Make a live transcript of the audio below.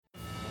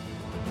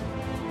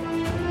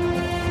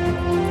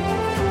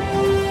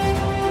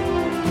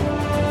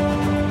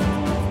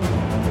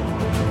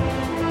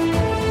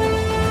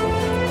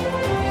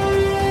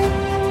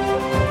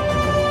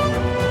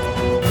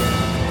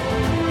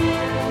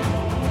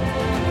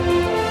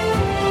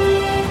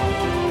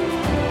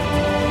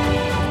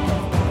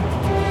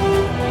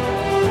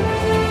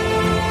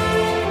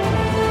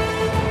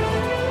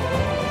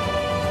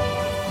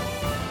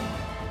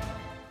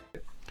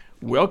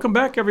Welcome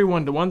back,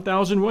 everyone, to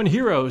 1001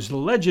 Heroes,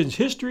 Legends,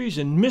 Histories,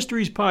 and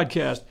Mysteries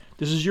podcast.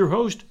 This is your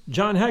host,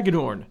 John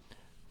Hagedorn.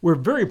 We're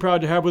very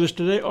proud to have with us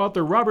today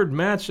author Robert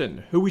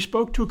Matzen, who we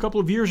spoke to a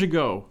couple of years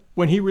ago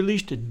when he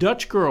released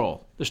Dutch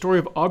Girl, the story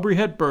of Audrey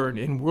Hepburn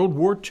in World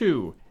War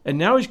II. And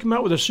now he's come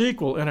out with a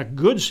sequel, and a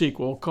good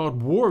sequel,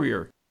 called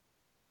Warrior.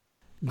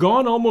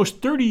 Gone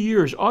almost 30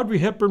 years, Audrey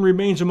Hepburn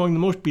remains among the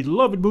most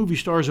beloved movie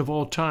stars of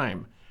all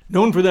time.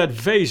 Known for that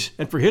face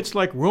and for hits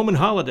like Roman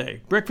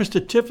Holiday, Breakfast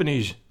at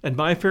Tiffany's, and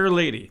My Fair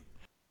Lady.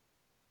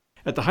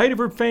 At the height of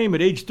her fame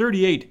at age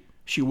 38,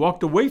 she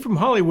walked away from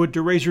Hollywood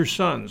to raise her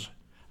sons.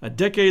 A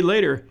decade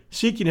later,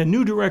 seeking a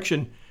new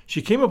direction,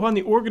 she came upon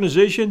the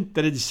organization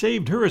that had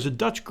saved her as a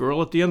Dutch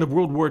girl at the end of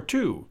World War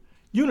II,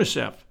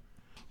 UNICEF.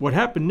 What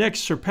happened next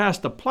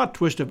surpassed the plot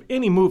twist of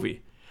any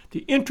movie.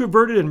 The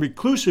introverted and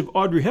reclusive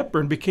Audrey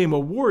Hepburn became a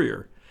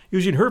warrior,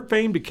 using her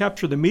fame to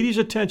capture the media's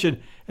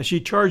attention as she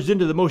charged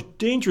into the most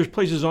dangerous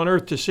places on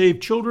earth to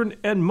save children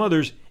and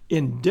mothers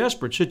in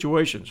desperate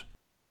situations.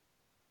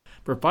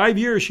 For 5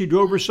 years, she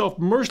drove herself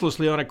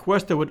mercilessly on a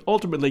quest that would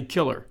ultimately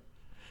kill her.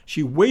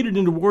 She waded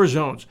into war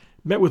zones,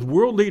 met with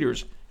world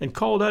leaders, and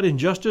called out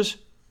injustice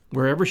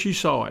wherever she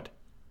saw it.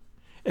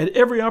 At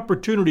every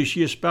opportunity,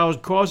 she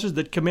espoused causes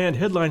that command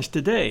headlines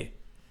today: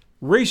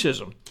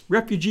 racism,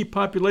 refugee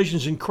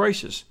populations in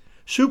crisis,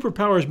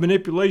 superpowers'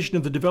 manipulation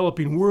of the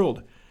developing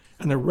world,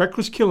 and the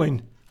reckless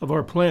killing of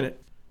our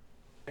planet.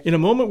 In a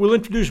moment, we'll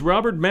introduce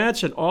Robert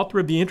Matzen, author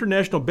of the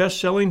international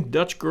best-selling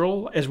Dutch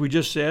Girl, as we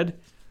just said.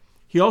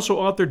 He also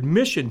authored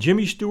Mission,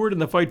 Jimmy Stewart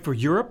and the Fight for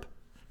Europe,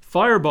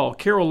 Fireball,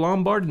 Carole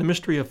Lombard and the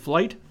Mystery of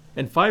Flight,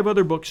 and 5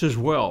 other books as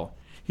well.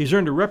 He's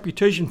earned a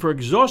reputation for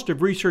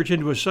exhaustive research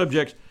into his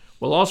subjects,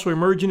 while also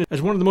emerging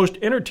as one of the most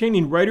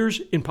entertaining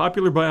writers in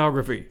popular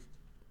biography.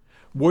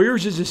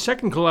 Warriors is his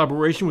second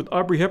collaboration with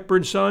Audrey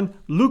Hepburn's son,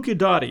 Luca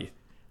Dotti,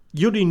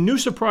 yielding new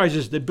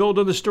surprises that build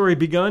on the story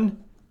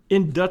begun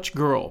in Dutch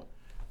Girl.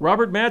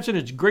 Robert Matzen,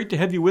 it's great to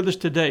have you with us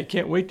today.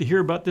 Can't wait to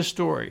hear about this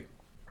story.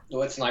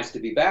 Well, it's nice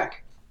to be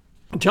back.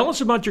 Tell us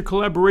about your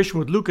collaboration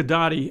with Luca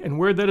Dotti and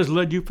where that has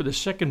led you for the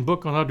second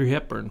book on Audrey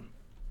Hepburn.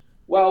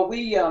 Well,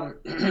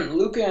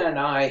 Luca and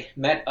I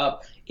met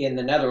up in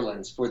the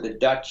Netherlands for the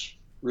Dutch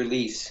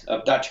release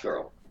of Dutch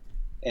Girl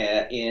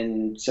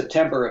in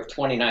September of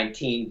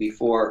 2019,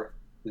 before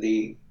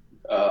the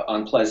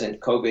unpleasant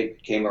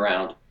COVID came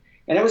around.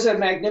 And it was a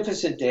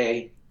magnificent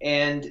day,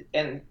 and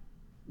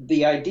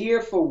the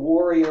idea for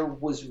Warrior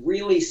was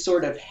really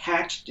sort of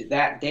hatched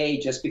that day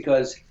just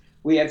because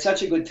we had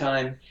such a good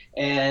time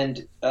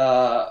and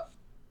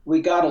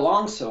we got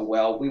along so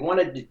well. We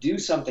wanted to do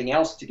something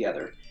else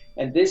together.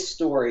 And this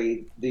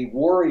story, the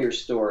Warrior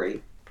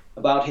story,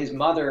 about his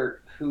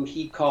mother, who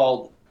he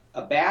called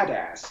a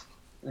badass.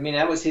 I mean,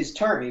 that was his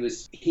term.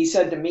 He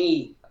said to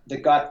me,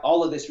 that got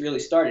all of this really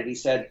started, he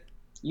said,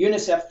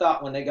 UNICEF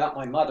thought when they got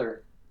my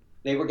mother,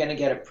 they were going to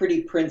get a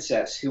pretty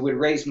princess who would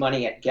raise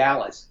money at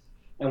galas.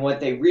 And what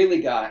they really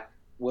got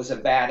was a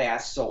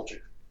badass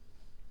soldier.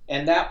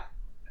 And that,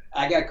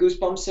 I got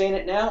goosebumps saying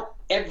it now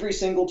every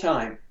single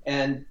time.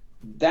 And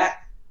that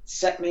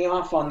set me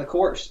off on the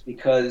course,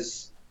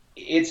 because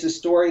it's a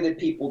story that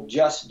people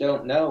just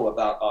don't know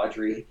about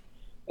Audrey,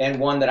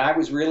 and one that I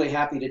was really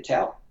happy to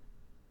tell.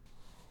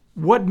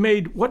 What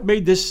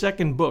made this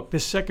second book,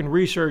 this second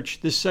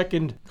research, this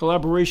second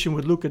collaboration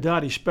with Luca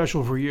Dotti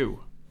special for you?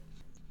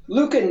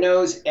 Luca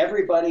knows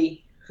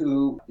everybody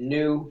who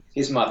knew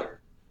his mother,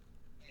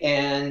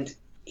 and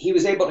he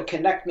was able to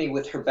connect me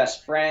with her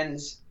best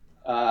friends,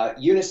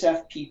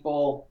 UNICEF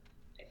people,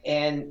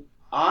 and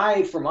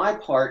I, for my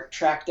part,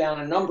 tracked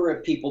down a number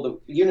of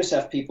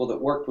UNICEF people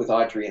that worked with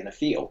Audrey in the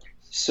field.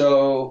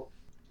 So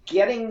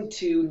getting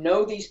to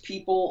know these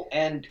people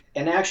and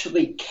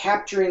actually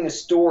capturing a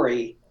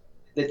story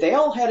that they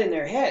all had in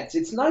their heads.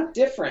 It's not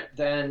different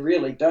than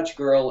really Dutch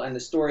Girl and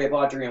the story of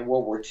Audrey in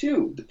World War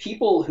II. The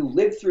people who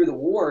lived through the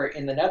war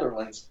in the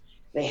Netherlands,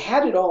 they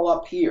had it all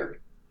up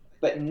here,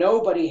 but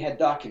nobody had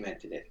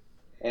documented it.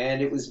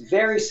 And it was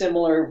very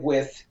similar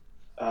with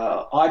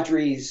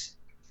Audrey's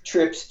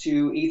trips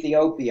to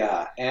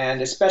Ethiopia,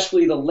 and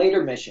especially the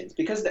later missions,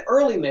 because the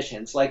early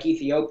missions, like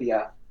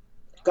Ethiopia,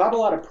 got a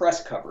lot of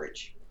press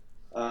coverage.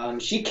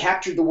 She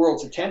captured the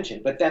world's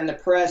attention, but then the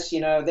press,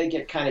 they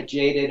get kind of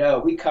jaded. Oh,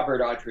 we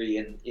covered Audrey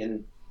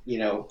in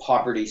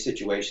poverty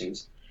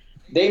situations.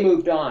 They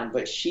moved on,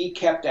 but she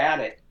kept at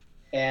it.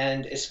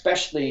 And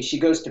especially she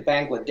goes to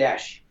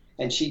Bangladesh.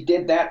 And she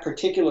did that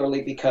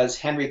particularly because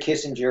Henry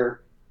Kissinger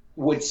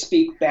would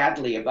speak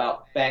badly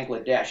about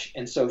Bangladesh.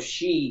 And so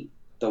she,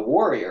 the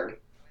warrior,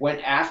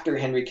 went after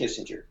Henry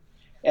Kissinger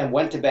and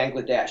went to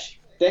Bangladesh.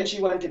 Then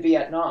she went to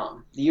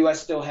Vietnam. The U.S.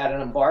 still had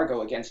an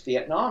embargo against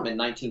Vietnam in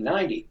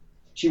 1990.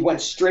 She went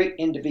straight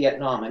into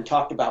Vietnam and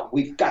talked about,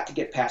 we've got to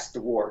get past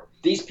the war.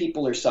 These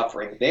people are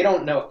suffering. They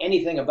don't know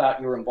anything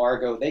about your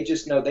embargo. They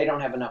just know they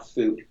don't have enough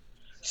food.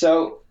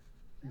 So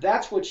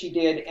that's what she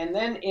did. And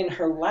then in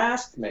her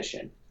last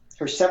mission,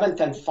 her 7th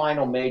and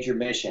final major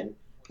mission,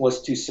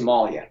 was to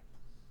Somalia.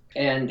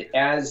 And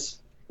as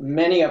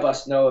many of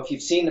us know, if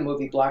you've seen the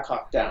movie Black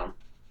Hawk Down,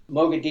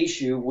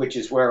 Mogadishu, which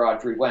is where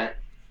Audrey went,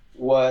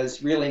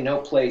 was really no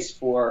place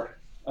for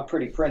a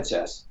pretty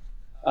princess.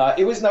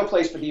 It was no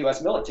place for the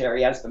U.S.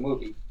 military, as the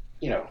movie.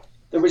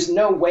 There was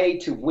no way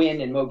to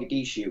win in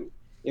Mogadishu.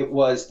 It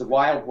was the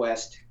Wild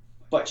West,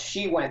 but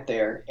she went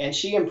there and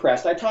she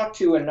impressed. I talked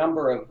to a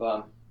number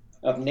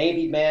of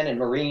Navy men and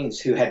Marines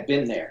who had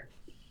been there,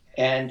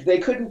 and they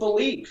couldn't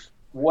believe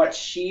what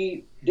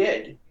she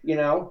did.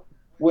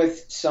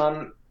 With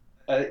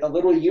a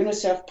little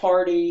UNICEF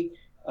party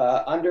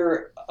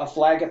under a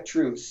flag of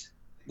truce,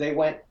 they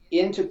went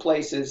into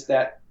places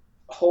that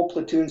whole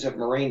platoons of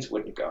Marines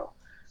wouldn't go.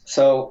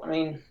 So,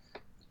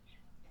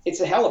 it's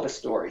a hell of a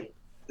story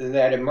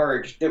that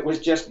emerged that was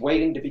just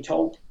waiting to be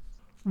told.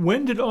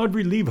 When did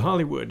Audrey leave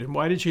Hollywood, and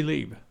why did she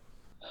leave?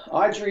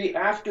 Audrey,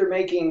 after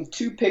making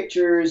 2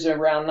 pictures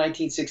around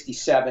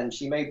 1967,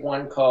 she made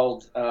one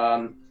called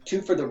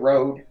Two for the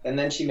Road, and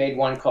then she made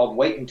one called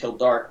Wait Until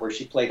Dark, where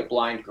she played a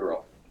blind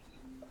girl.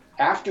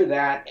 After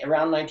that,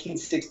 around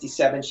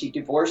 1967, she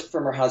divorced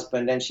from her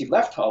husband, and she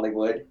left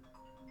Hollywood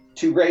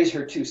to raise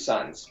her 2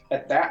 sons.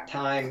 At that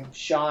time,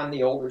 Sean,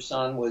 the older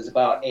son, was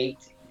about 8,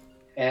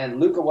 and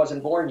Luca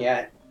wasn't born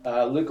yet.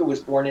 Luca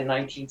was born in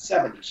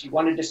 1970. She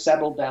wanted to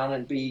settle down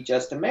and be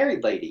just a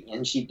married lady,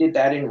 and she did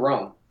that in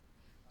Rome.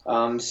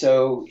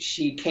 So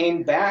she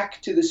came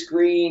back to the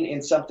screen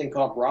in something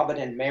called Robin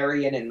and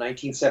Marian in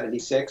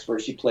 1976, where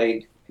she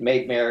played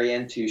Maid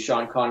Marian to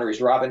Sean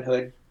Connery's Robin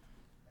Hood.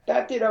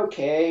 That did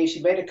okay.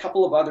 She made a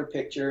couple of other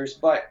pictures,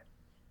 but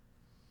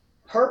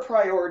her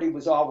priority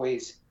was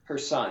always her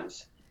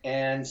sons.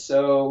 And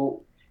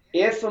so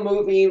if a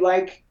movie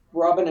like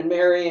Robin and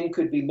Marian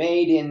could be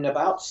made in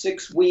about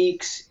 6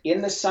 weeks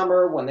in the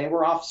summer when they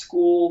were off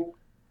school,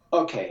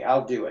 okay,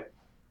 I'll do it.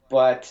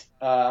 But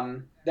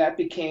that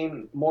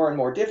became more and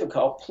more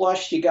difficult. Plus,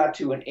 she got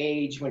to an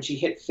age when she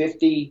hit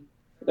 50,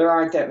 there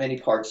aren't that many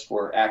parts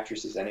for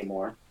actresses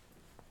anymore.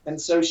 And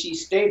so she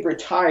stayed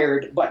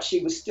retired, but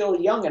she was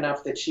still young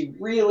enough that she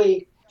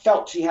really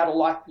felt she had a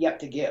lot yet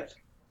to give.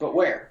 But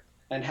where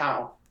and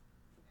how?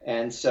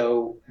 And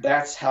so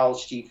that's how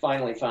she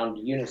finally found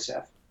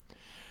UNICEF.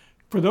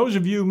 For those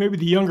of you, maybe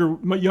the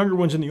younger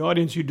ones in the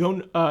audience who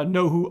don't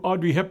know who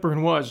Audrey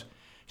Hepburn was,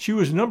 she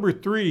was number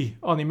 3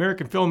 on the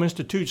American Film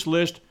Institute's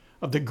list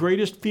of the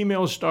greatest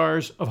female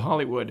stars of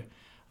Hollywood.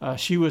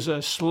 She was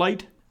a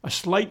slight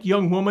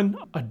young woman,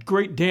 a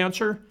great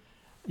dancer,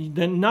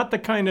 then not the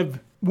kind of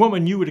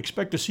woman you would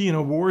expect to see in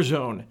a war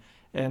zone.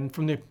 And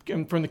from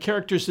the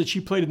characters that she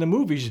played in the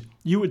movies,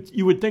 you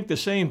would think the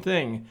same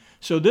thing.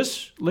 So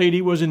this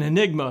lady was an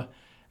enigma,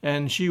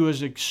 and she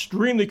was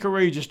extremely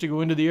courageous to go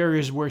into the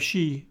areas where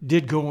she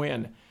did go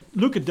in.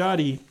 Luca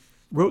Dotti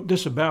wrote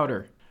this about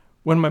her.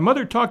 When my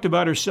mother talked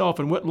about herself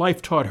and what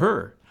life taught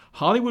her,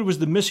 Hollywood was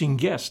the missing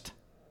guest.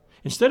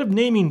 Instead of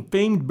naming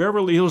famed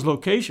Beverly Hills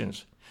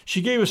locations,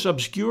 she gave us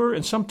obscure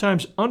and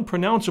sometimes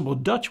unpronounceable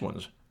Dutch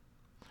ones.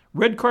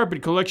 Red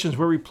carpet collections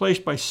were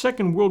replaced by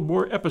Second World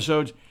War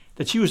episodes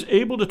that she was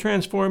able to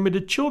transform into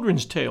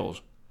children's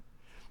tales.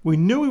 We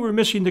knew we were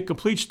missing the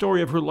complete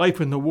story of her life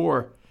in the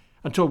war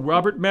until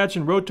Robert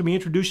Matzen wrote to me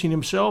introducing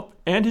himself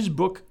and his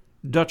book,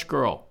 Dutch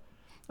Girl.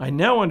 I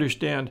now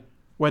understand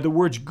why the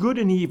words good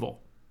and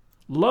evil,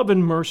 love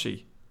and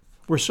mercy,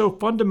 were so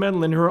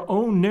fundamental in her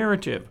own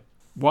narrative,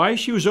 why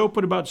she was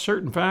open about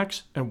certain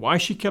facts, and why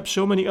she kept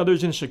so many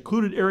others in a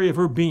secluded area of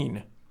her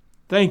being.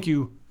 Thank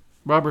you,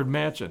 Robert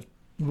Matzen.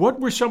 What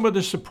were some of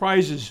the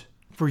surprises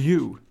for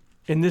you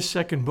in this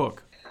second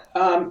book?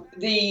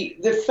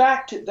 The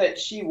fact that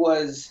she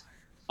was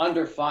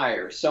under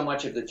fire so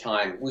much of the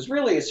time was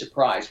really a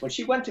surprise. When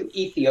she went to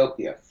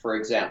Ethiopia, for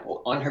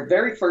example, on her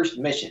very first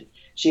mission,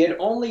 she had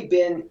only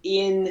been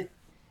in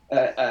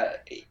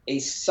a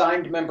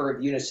signed member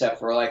of UNICEF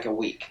for like a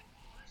week.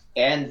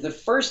 And the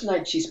first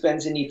night she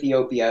spends in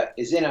Ethiopia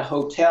is in a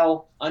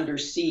hotel under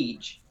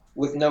siege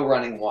with no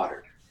running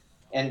water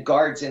and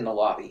guards in the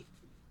lobby.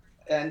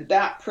 And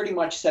that pretty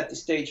much set the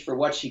stage for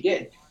what she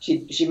did.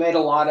 She made a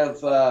lot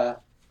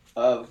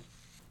of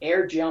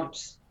air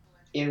jumps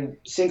in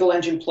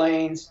single-engine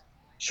planes,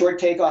 short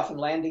takeoff and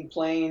landing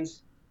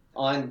planes,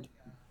 on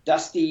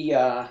dusty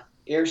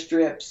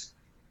airstrips.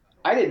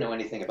 I didn't know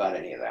anything about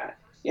any of that.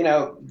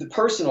 The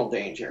personal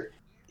danger.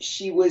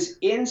 She was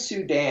in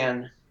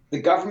Sudan. The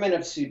government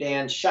of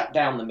Sudan shut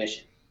down the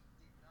mission.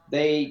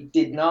 They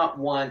did not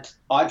want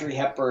Audrey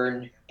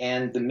Hepburn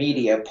and the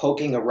media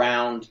poking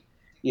around,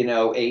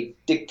 a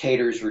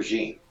dictator's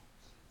regime.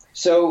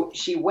 So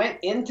she went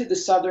into the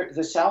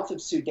south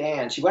of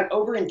Sudan. She went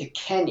over into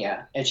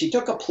Kenya, and she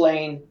took a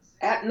plane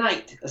at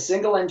night, a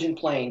single-engine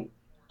plane,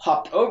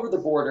 hopped over the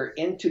border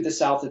into the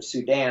south of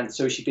Sudan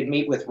so she could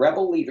meet with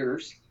rebel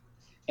leaders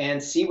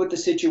and see what the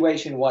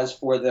situation was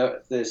for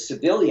the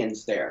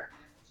civilians there.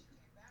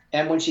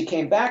 And when she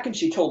came back and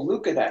she told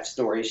Luca that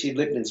story, she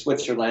lived in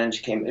Switzerland.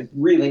 She came in a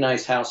really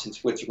nice house in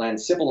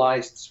Switzerland,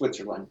 civilized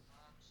Switzerland.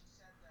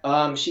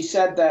 She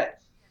said that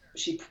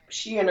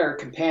she and her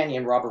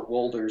companion, Robert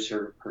Wolders,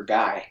 her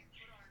guy,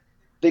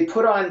 they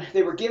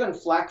were given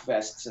flak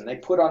vests, and they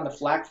put on the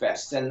flak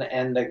vests, and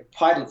the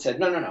pilot said,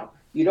 no,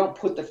 you don't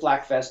put the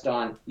flak vest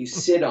on, you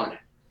sit on it.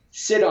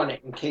 Sit on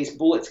it in case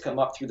bullets come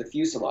up through the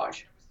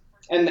fuselage.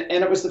 And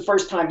it was the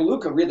first time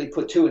Luca really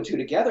put two and two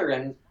together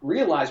and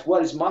realized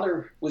what his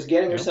mother was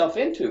getting herself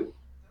into.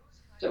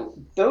 So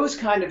those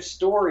kind of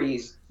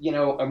stories,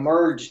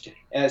 emerged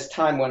as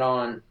time went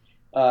on.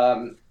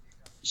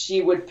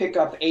 She would pick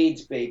up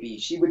AIDS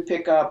babies. She would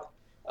pick up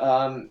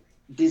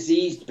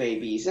diseased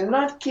babies and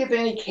not give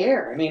any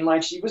care. I mean,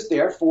 like, she was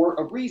there for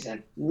a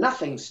reason.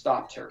 Nothing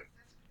stopped her.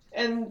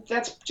 And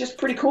that's just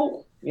pretty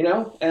cool,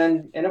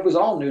 and it was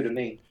all new to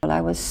me. Well, I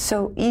was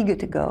so eager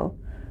to go.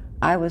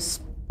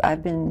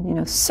 I've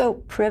been, so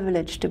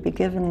privileged to be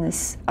given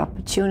this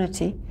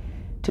opportunity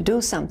to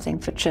do something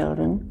for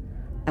children.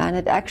 And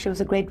it actually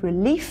was a great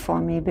relief for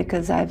me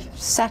because I've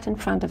sat in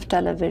front of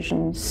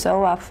television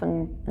so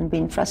often and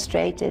been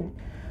frustrated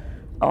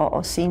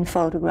or seen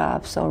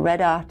photographs or read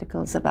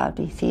articles about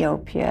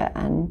Ethiopia,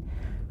 and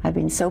I've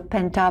been so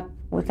pent up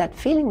with that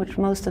feeling which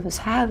most of us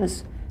have,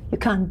 is you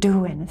can't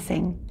do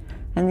anything.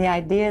 And the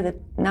idea that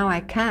now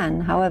I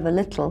can, however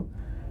little,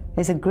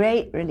 is a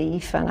great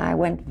relief, and I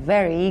went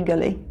very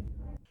eagerly.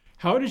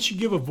 How did she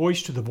give a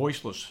voice to the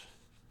voiceless?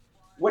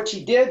 What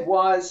she did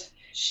was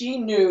she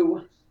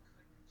knew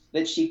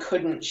that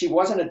she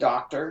wasn't a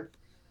doctor.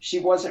 She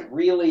wasn't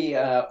really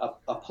a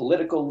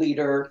political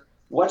leader.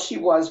 What she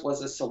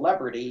was a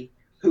celebrity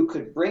who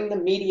could bring the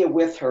media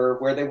with her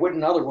where they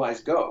wouldn't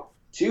otherwise go,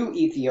 to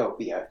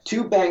Ethiopia,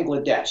 to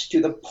Bangladesh,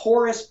 to the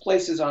poorest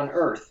places on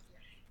earth.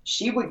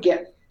 She would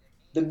get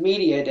the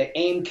media to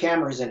aim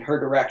cameras in her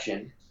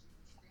direction,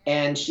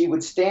 and she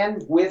would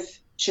stand with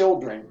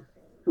children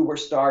who were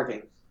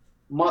starving,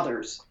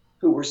 mothers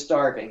who were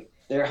starving,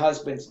 their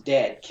husbands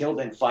dead, killed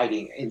in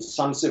fighting in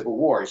some civil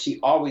war. She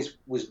always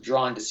was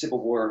drawn to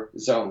civil war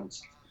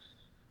zones.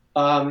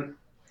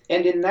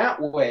 And in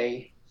that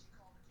way,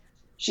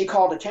 she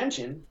called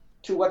attention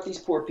to what these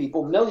poor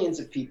people,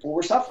 millions of people,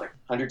 were suffering.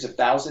 Hundreds of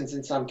thousands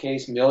in some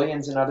cases,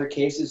 millions in other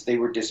cases. They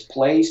were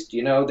displaced.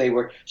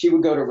 She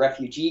would go to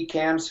refugee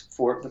camps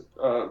for,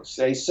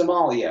 say,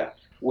 Somalia,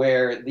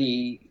 where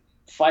the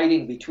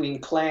fighting between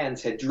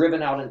clans had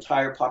driven out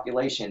entire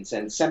populations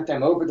and sent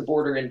them over the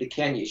border into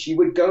Kenya. She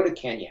would go to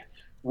Kenya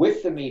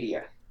with the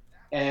media.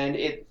 And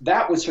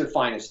that was her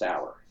finest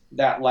hour,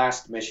 that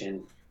last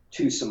mission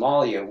to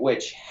Somalia,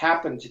 which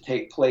happened to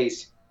take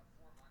place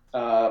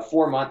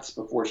 4 months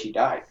before she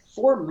died.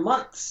 4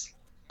 months,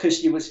 because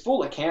she was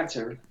full of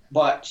cancer,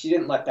 but she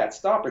didn't let that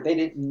stop her. They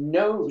didn't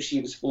know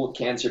she was full of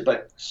cancer,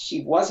 but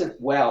she wasn't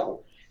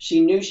well.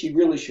 She knew she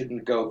really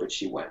shouldn't go, but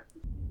she went.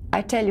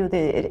 I tell you,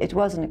 it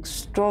was an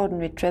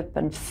extraordinary trip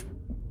and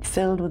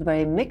filled with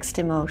very mixed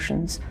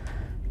emotions.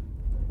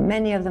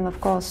 Many of them,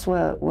 of course,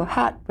 were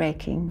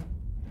heartbreaking.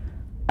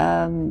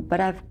 But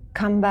I've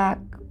come back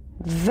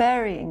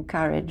very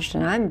encouraged,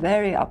 and I'm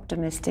very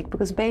optimistic,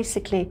 because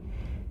basically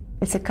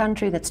it's a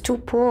country that's too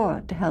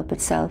poor to help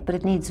itself, but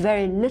it needs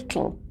very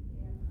little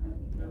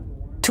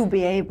to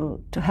be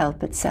able to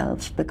help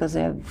itself, because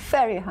they're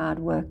very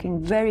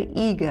hardworking, very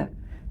eager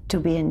to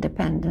be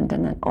independent,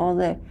 and then all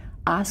they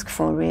ask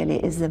for really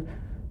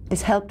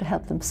is help to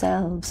help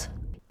themselves.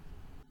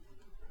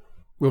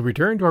 We'll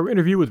return to our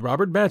interview with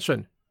Robert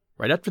Matzen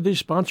right after these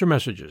sponsor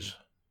messages.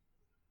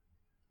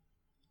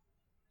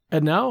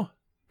 And now,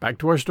 back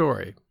to our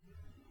story.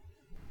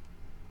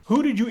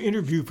 Who did you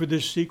interview for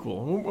this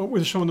sequel? What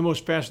were some of the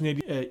most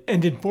fascinating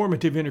and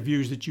informative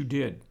interviews that you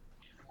did?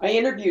 I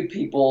interviewed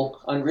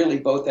people on really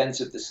both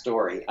ends of the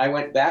story. I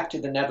went back to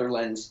the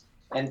Netherlands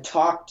and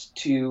talked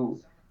to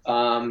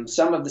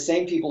some of the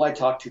same people I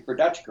talked to for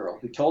Dutch Girl,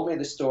 who told me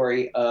the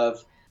story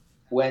of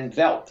when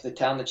Velp, the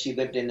town that she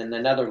lived in the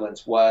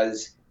Netherlands,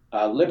 was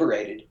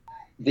liberated.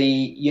 The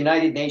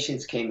United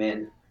Nations came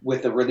in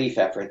with a relief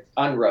effort.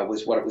 UNRWA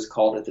was what it was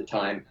called at the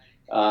time.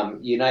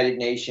 United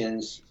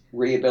Nations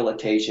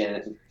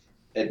Rehabilitation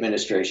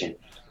Administration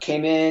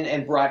came in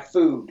and brought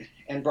food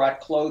and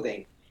brought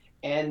clothing.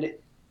 And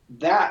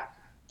that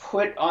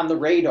put on the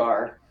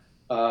radar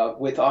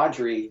with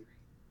Audrey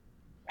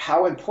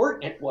how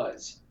important it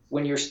was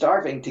when you're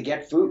starving to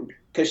get food,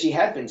 because she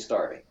had been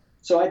starving.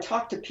 So I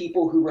talked to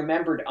people who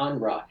remembered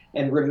UNRWA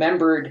and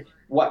remembered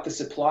what the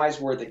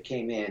supplies were that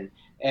came in,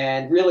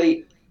 and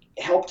really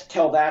helped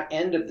tell that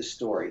end of the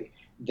story.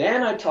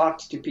 Then I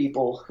talked to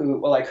people who,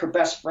 like, her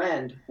best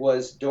friend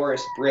was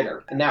Doris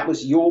Brinner, and that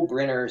was Yul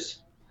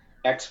Brynner's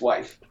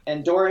ex-wife.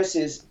 And Doris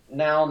is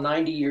now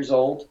 90 years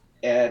old,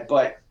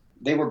 but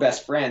they were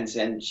best friends,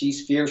 and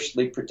she's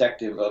fiercely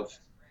protective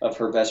of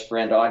her best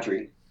friend,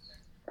 Audrey.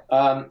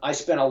 I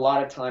spent a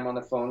lot of time on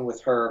the phone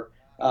with her.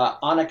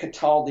 Anna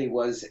Cataldi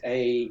was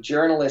a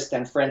journalist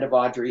and friend of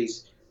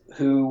Audrey's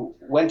who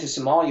went to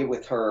Somalia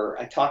with her.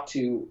 I talked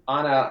to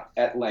Anna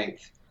at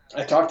length.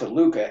 I talked to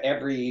Luca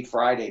every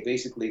Friday,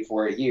 basically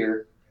for a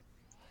year.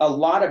 A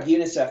lot of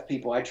UNICEF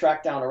people I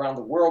tracked down around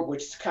the world,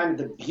 which is kind of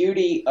the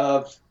beauty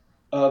of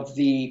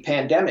the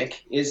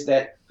pandemic, is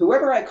that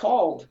whoever I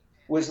called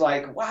was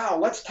like, wow,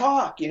 let's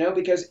talk,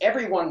 because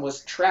everyone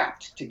was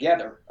trapped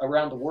together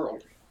around the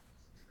world.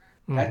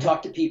 Mm-hmm. I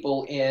talked to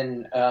people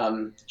in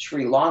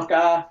Sri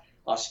Lanka,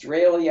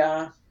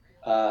 Australia,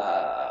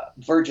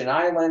 Virgin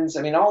Islands,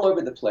 I mean, all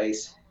over the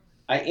place.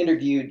 I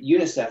interviewed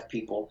UNICEF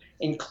people,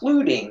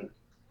 including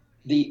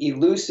the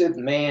elusive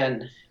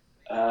man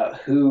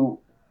who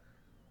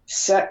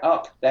set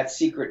up that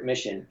secret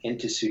mission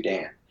into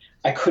Sudan.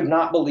 I could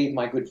not believe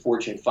my good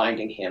fortune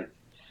finding him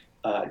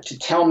to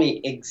tell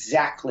me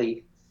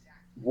exactly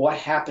what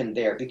happened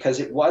there, because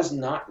it was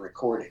not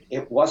recorded.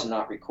 It was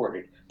not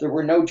recorded. There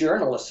were no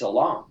journalists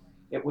along.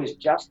 It was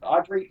just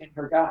Audrey and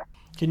her guy.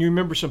 Can you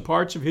remember some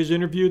parts of his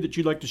interview that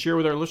you'd like to share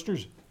with our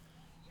listeners?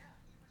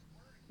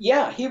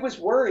 Yeah, he was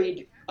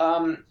worried.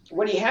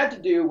 What he had to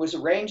do was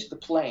arrange the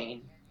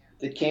plane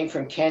that came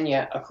from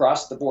Kenya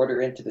across the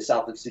border into the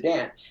south of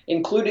Sudan,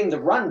 including the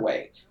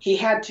runway. He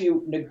had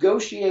to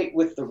negotiate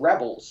with the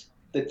rebels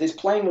that this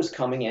plane was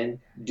coming in,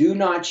 do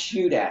not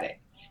shoot at it.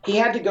 He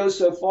had to go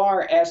so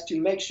far as to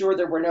make sure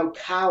there were no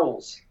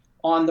cows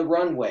on the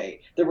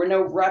runway. There were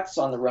no ruts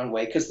on the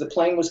runway because the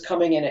plane was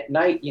coming in at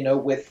night,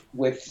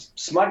 with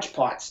smudge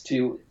pots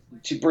to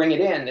bring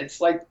it in. It's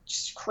like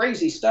just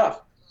crazy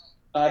stuff.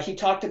 He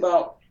talked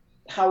about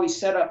how he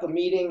set up a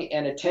meeting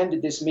and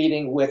attended this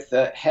meeting with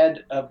the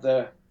head of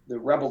the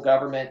rebel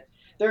government.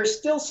 There are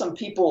still some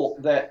people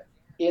that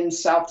in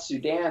South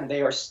Sudan,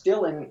 they are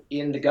still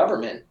in the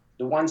government,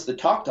 the ones that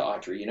talk to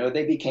Audrey,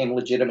 they became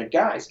legitimate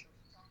guys.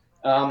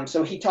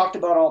 So he talked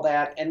about all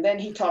that. And then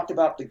he talked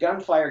about the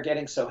gunfire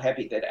getting so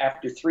heavy that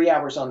after 3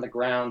 hours on the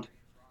ground,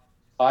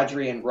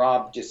 Audrey and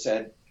Rob just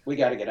said, we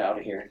got to get out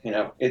of here.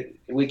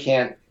 We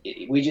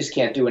just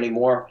can't do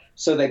anymore.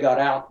 So they got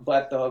out.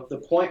 But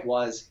the point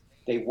was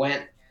they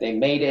went, they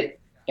made it.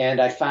 And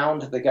I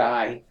found the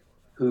guy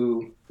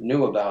who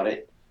knew about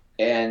it.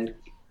 And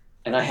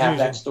I have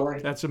that story.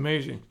 That's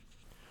amazing.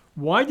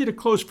 Why did a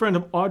close friend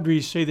of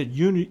Audrey's say that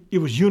it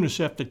was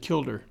UNICEF that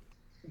killed her?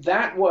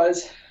 That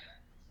was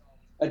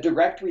a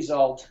direct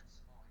result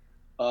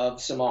of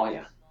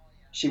Somalia.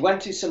 She went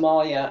to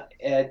Somalia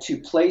to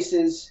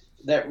places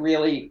that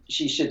really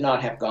she should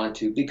not have gone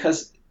to,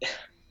 because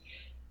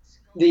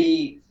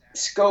the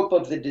scope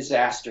of the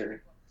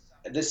disaster,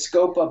 the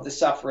scope of the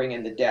suffering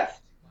and the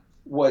death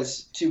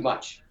was too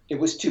much. It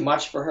was too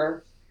much for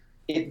her.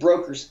 It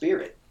broke her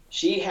spirit.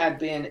 She had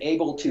been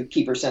able to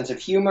keep her sense of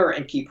humor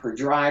and keep her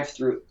drive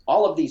through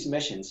all of these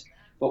missions.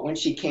 But when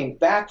she came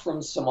back from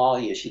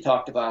Somalia, she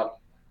talked about,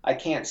 I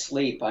can't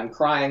sleep, I'm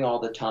crying all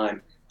the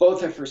time.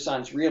 Both of her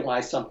sons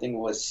realized something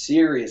was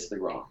seriously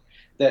wrong,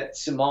 that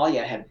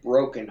Somalia had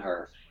broken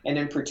her. And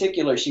in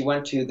particular, she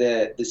went to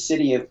the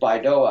city of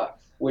Baidoa,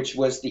 which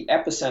was the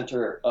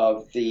epicenter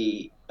of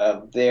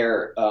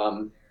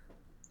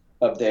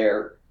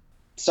their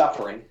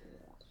suffering.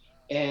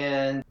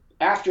 And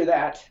after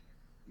that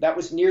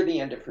was near the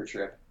end of her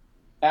trip.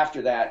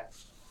 After that,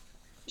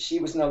 she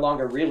was no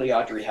longer really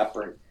Audrey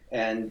Hepburn.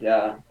 And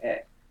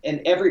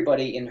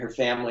everybody in her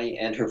family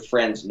and her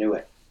friends knew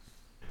it.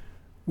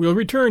 We'll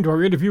return to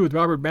our interview with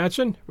Robert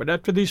Matzen right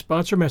after these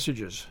sponsor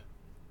messages.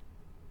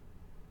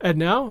 And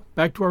now,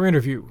 back to our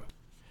interview.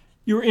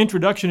 Your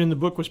introduction in the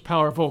book was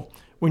powerful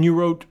when you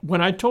wrote,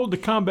 when I told the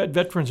combat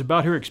veterans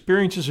about her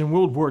experiences in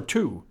World War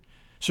II,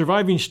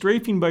 surviving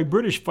strafing by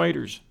British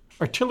fighters,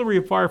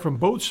 artillery fire from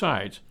both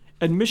sides,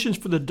 and missions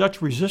for the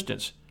Dutch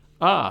resistance.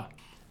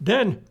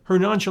 Then her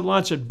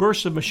nonchalance at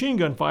bursts of machine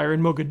gun fire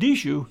in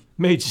Mogadishu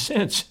made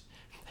sense.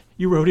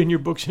 You wrote in your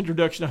book's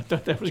introduction, I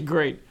thought that was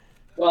great.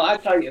 Well, I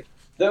tell you,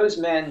 those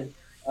men,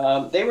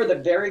 they were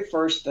the very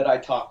first that I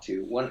talked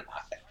to. When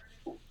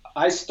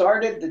I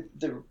started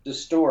the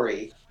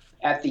story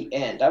at the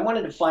end, I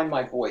wanted to find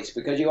my voice,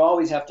 because you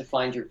always have to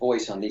find your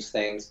voice on these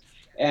things.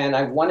 And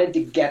I wanted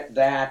to get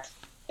that.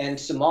 And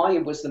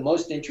Somalia was the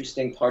most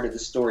interesting part of the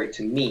story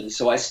to me.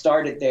 So I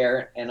started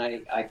there, and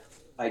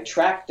I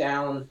tracked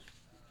down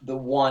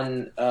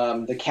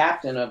the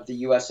captain of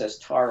the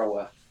USS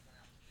Tarawa,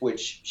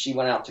 which she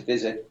went out to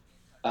visit.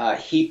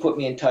 He put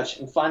me in touch.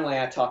 And finally,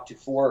 I talked to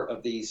 4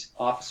 of these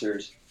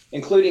officers,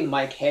 including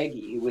Mike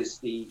Hagee, who was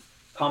the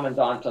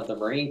commandant of the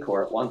Marine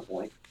Corps at one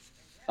point.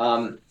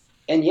 And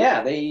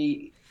yeah,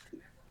 they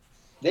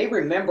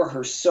remember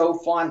her so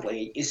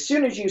fondly. As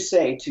soon as you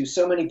say to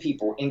so many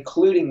people,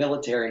 including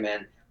military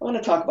men, I want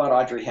to talk about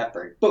Audrey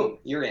Hepburn, boom,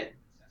 you're in.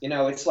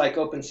 It's like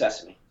open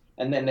sesame.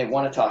 And then they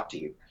want to talk to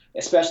you,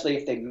 especially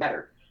if they met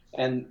her.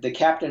 And the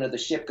captain of the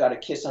ship got a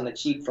kiss on the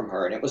cheek from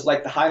her, and it was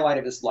like the highlight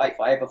of his life.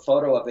 I have a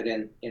photo of it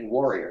in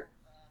Warrior.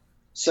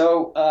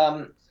 So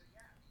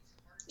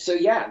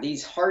yeah,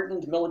 these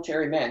hardened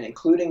military men,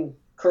 including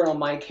Colonel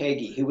Mike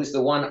Hagee, who was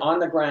the one on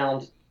the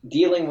ground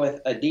dealing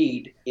with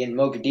Adid in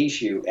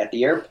Mogadishu at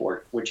the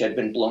airport, which had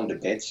been blown to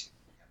bits.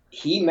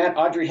 He met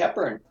Audrey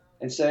Hepburn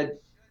and said,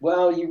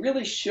 well, you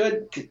really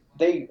should.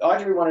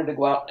 Audrey wanted to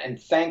go out and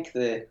thank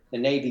the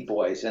Navy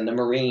boys and the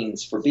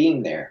Marines for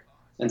being there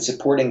and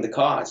supporting the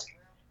cause.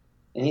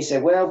 And he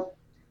said, well,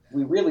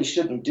 we really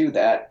shouldn't do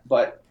that,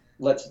 but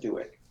let's do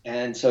it.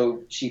 And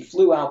so she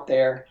flew out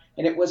there,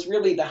 and it was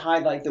really the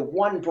highlight. The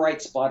one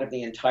bright spot of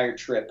the entire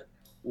trip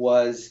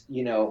was,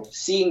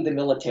 seeing the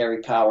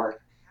military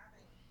power,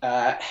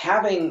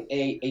 having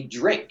a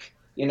drink.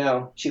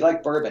 She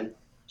liked bourbon.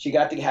 She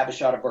got to have a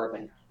shot of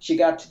bourbon. She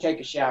got to take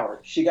a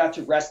shower. She got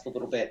to rest a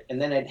little bit, and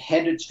then it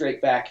headed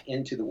straight back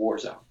into the war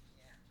zone.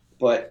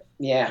 But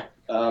yeah,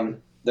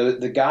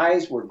 the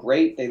guys were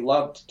great. They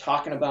loved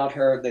talking about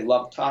her. They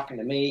loved talking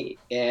to me,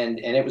 and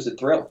it was a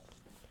thrill.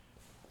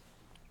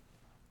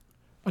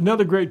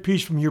 Another great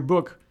piece from your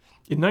book.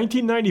 In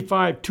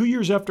 1995, 2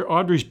 years after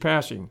Audrey's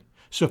passing,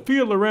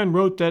 Sophia Loren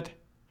wrote that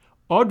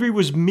Audrey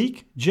was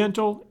meek,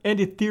 gentle, and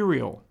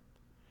ethereal.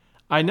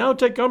 I now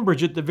take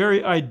umbrage at the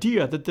very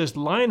idea that this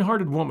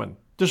lion-hearted woman,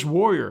 this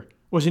warrior,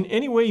 was in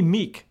any way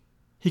meek.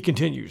 He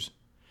continues,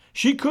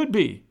 she could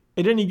be,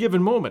 at any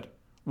given moment,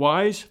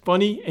 wise,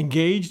 funny,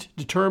 engaged,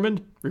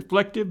 determined,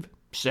 reflective,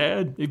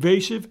 sad,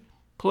 evasive,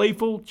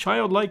 playful,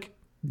 childlike,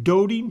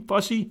 doting,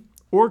 fussy,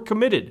 or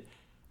committed.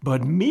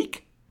 But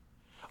meek?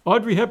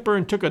 Audrey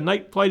Hepburn took a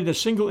night flight in a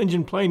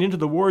single-engine plane into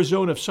the war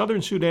zone of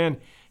southern Sudan,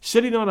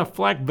 sitting on a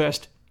flak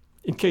vest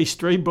in case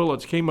stray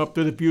bullets came up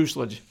through the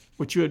fuselage,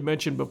 which you had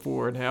mentioned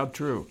before, and how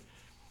true.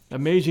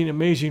 Amazing,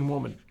 amazing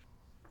woman.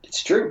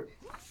 It's true.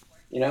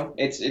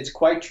 It's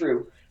quite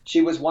true.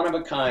 She was one of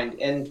a kind.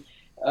 And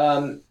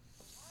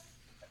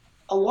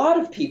a lot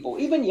of people,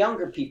 even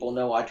younger people,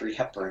 know Audrey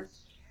Hepburn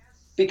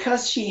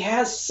because she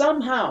has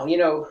somehow,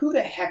 who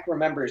the heck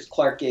remembers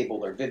Clark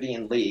Gable or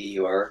Vivian Leigh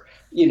or,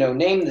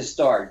 name the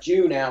star,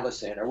 June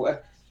Allison or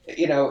what.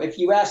 If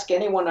you ask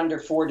anyone under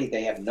 40,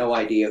 they have no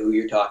idea who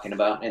you're talking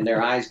about and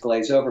their eyes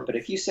glaze over. But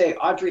if you say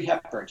Audrey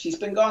Hepburn, she's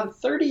been gone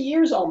 30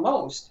 years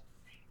almost.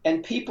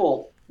 And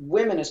people,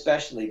 women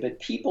especially, but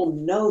people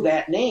know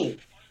that name.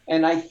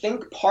 And I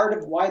think part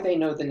of why they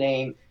know the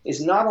name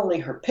is not only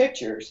her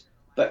pictures,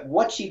 but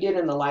what she did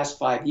in the last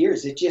 5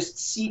 years. It just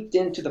seeped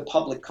into the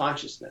public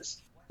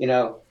consciousness.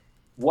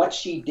 What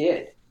she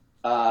did.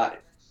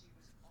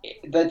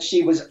 That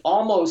she was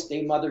almost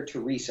a Mother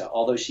Teresa,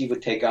 although she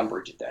would take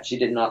umbrage at that. She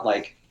did not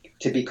like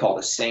to be called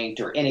a saint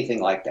or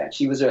anything like that.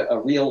 She was a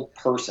real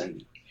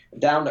person,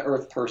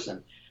 down-to-earth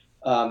person.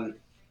 But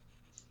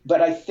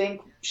I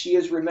think she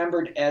is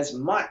remembered as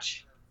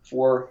much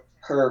for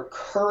her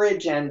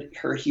courage and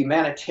her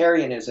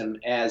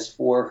humanitarianism as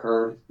for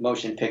her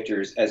motion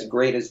pictures, as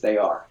great as they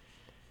are.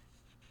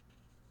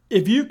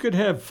 If you could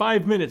have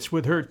 5 minutes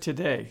with her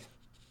today,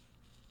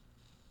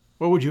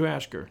 what would you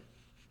ask her?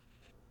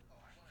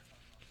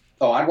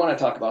 Oh, I'd want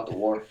to talk about the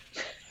war.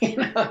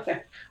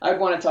 I'd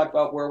want to talk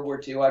about World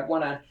War II. I'd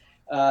want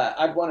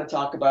to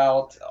talk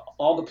about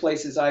all the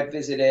places I've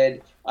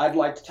visited. I'd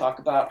like to talk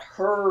about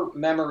her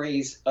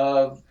memories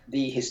of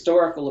the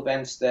historical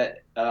events that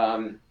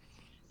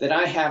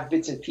I have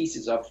bits and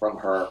pieces of from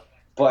her.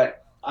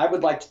 But I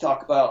would like to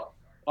talk about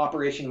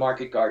Operation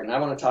Market Garden. I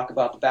want to talk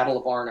about the Battle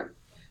of Arnhem.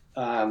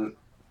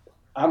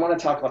 I want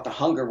to talk about the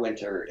Hunger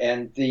Winter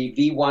and the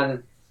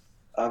V-1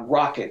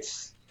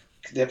 rockets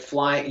that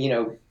fly,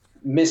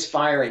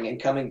 misfiring and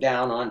coming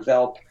down on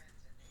Velp,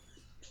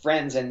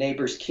 friends and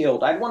neighbors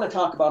killed. I'd want to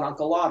talk about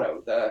Uncle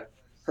Otto,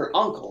 her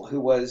uncle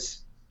who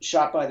was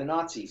shot by the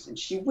Nazis, and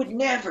she would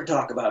never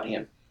talk about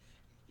him.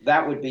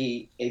 That would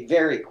be a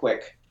very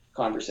quick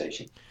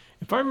conversation.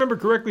 If I remember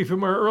correctly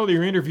from our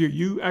earlier interview,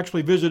 you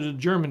actually visited a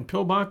German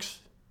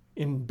pillbox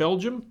in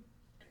Belgium?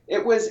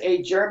 It was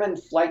a German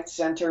flight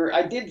center.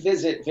 I did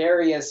visit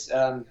various,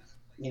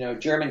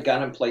 German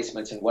gun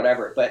emplacements and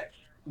whatever, but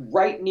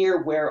right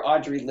near where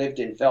Audrey lived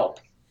in Velp,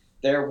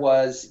 there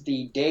was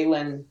the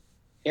Dalen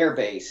Air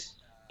Base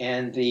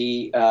and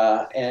the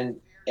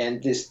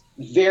and this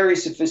very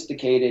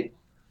sophisticated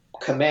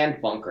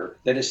command bunker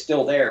that is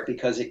still there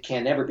because it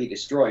can never be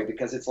destroyed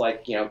because it's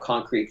like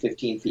concrete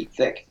 15 feet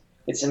thick.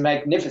 It's a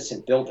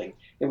magnificent building.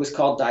 It was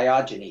called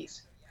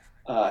Diogenes.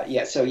 I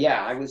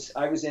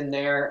was in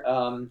there.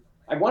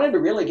 I wanted to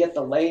really get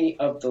the lay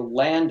of the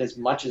land as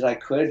much as I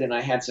could, and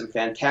I had some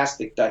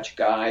fantastic Dutch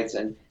guides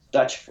and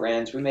Dutch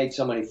friends. We made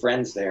so many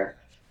friends there.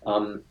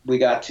 We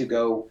got to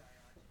go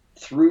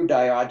through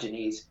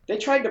Diogenes. They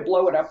tried to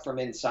blow it up from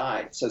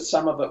inside, so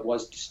some of it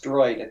was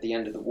destroyed at the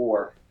end of the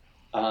war.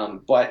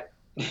 But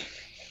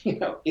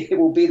it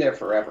will be there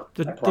forever.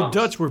 The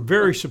Dutch were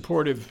very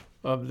supportive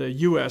of the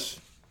U.S.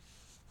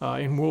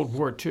 In World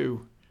War II.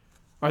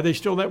 Are they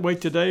still that way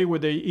today? Were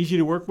they easy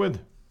to work with?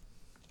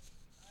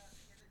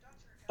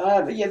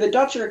 The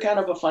Dutch are kind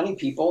of a funny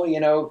people.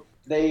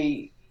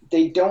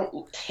 They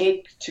don't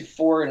take to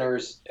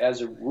foreigners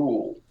as a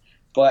rule.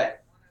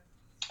 But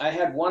I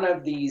had one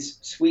of these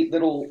sweet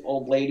little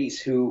old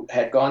ladies who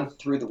had gone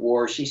through the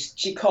war.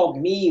 She called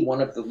me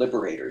one of the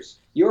liberators.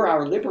 You're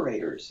our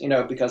liberators,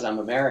 because I'm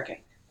American.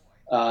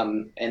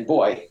 And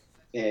boy,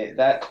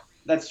 that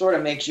sort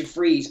of makes you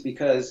freeze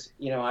because,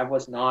 I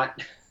was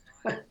not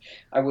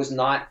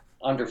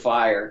under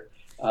fire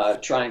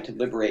trying to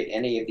liberate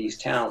any of these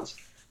towns.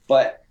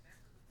 But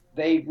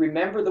they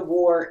remember the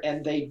war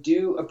and they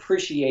do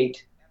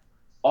appreciate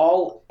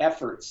all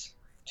efforts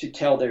to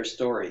tell their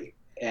story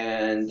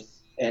and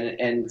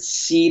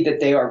see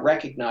that they are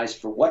recognized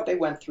for what they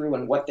went through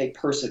and what they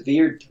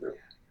persevered through.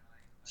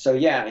 So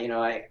yeah,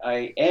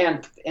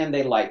 and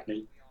they liked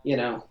me.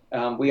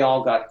 We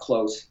all got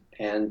close,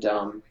 and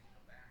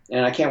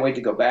And I can't wait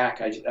to go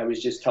back. I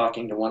was just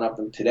talking to one of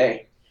them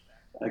today.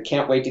 I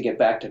can't wait to get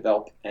back to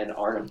Velp and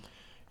Arnhem.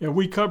 Yeah,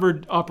 we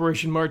covered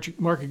Operation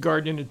Market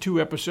Garden in a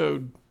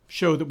 2-episode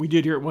show that we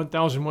did here at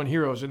 1001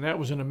 Heroes, and that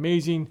was an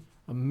amazing,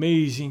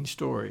 amazing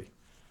story.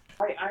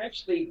 I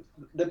actually,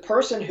 the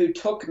person who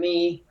took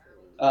me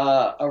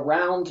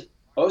around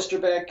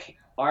Oosterbeek,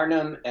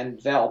 Arnhem, and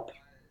Velp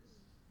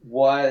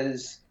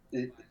was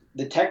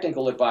the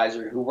technical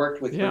advisor who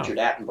worked with Richard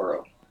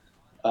Attenborough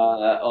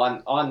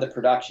on the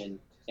production.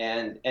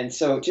 And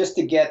so just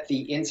to get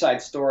the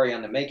inside story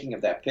on the making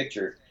of that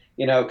picture,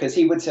 because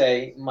he would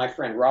say, my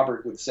friend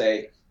Robert would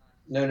say,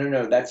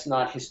 no, that's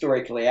not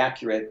historically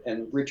accurate.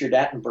 And Richard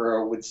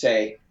Attenborough would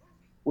say,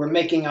 we're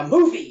making a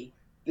movie.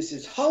 This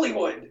is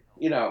Hollywood,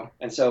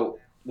 And so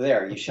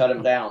there, you shut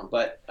him down.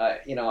 But,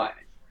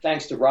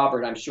 thanks to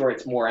Robert, I'm sure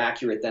it's more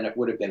accurate than it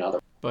would have been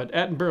otherwise. But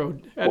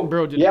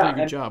Attenborough did a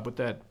pretty good job with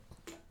that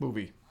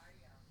movie.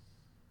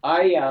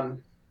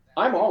 I'm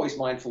always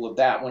mindful of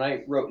that. When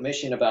I wrote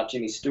Mission about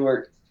Jimmy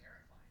Stewart,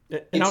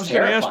 and I was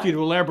going to ask you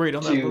to elaborate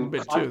on that a little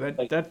bit too.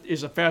 That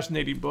is a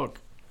fascinating book.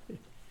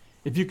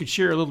 If you could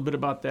share a little bit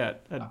about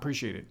that, I'd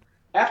appreciate it.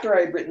 After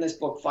I had written this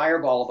book,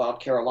 Fireball, about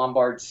Carole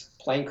Lombard's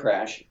plane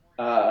crash,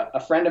 a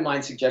friend of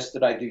mine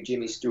suggested I do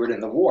Jimmy Stewart in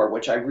the war,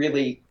 which I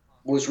really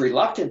was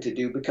reluctant to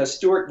do because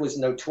Stewart was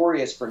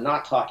notorious for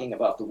not talking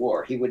about the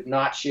war. He would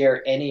not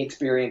share any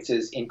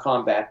experiences in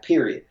combat,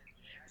 period,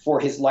 for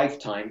his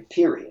lifetime,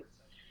 period.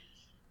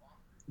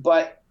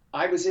 But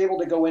I was able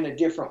to go in a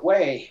different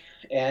way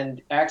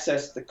and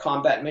access the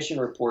combat mission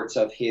reports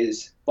of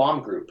his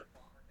bomb group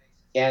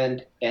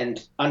and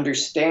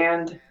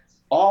understand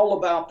all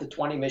about the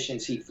 20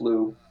 missions he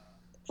flew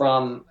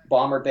from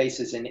bomber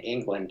bases in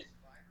England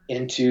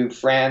into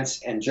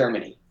France and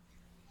Germany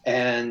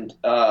and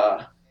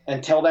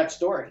tell that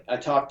story. I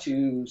talked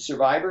to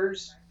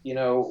survivors,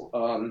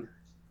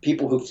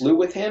 people who flew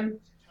with him,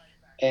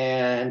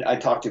 and I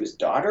talked to his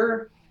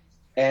daughter.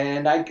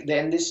 And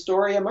then this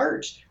story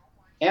emerged.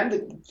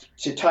 And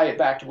to tie it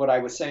back to what I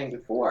was saying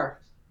before,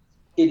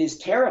 it is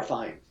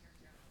terrifying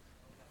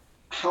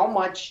how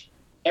much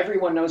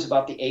everyone knows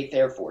about the 8th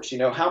Air Force.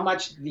 How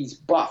much these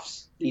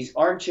buffs, these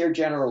armchair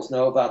generals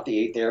know about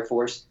the 8th Air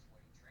Force,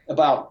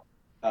 about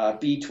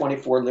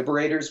B-24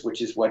 Liberators,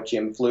 which is what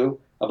Jim flew,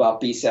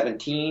 about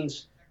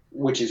B-17s,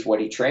 which is what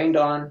he trained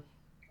on,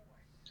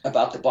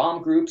 about the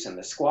bomb groups and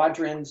the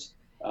squadrons,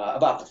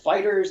 about the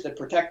fighters that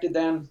protected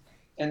them.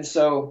 And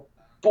so,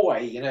 boy,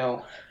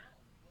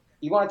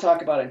 you want to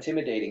talk about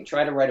intimidating,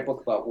 try to write a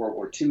book about World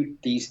War II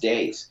these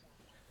days.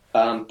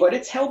 But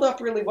it's held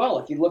up really well.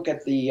 If you look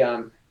at the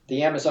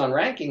Amazon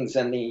rankings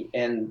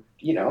and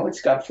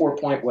it's got 4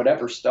 point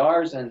whatever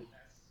stars, and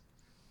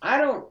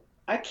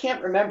I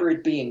can't remember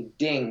it being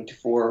dinged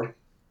for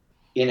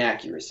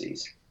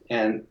inaccuracies.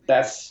 And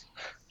that's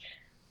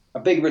a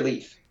big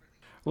relief.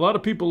 A lot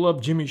of people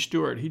love Jimmy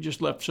Stewart. He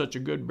just left such a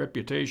good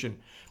reputation.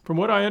 From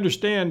what I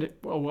understand,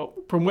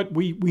 from what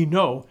we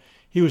know,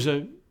 he was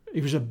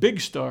a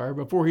big star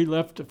before he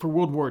left for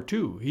World War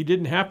II. He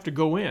didn't have to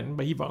go in,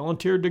 but he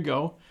volunteered to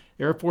go.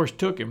 Air Force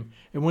took him.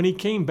 And when he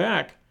came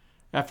back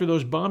after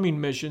those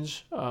bombing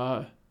missions,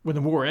 when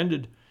the war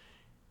ended,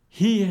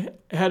 he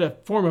had a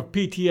form of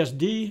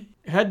PTSD,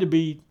 had to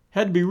be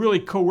really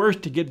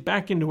coerced to get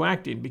back into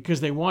acting because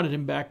they wanted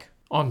him back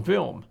on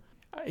film.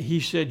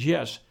 He said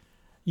yes.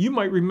 You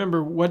might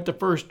remember what the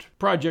first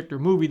project or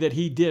movie that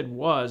he did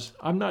was.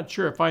 I'm not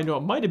sure if I know.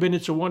 It might have been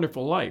It's a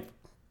Wonderful Life,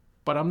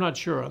 but I'm not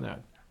sure on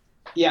that.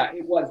 Yeah,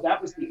 it was.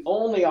 That was the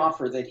only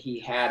offer that he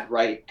had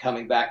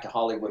coming back to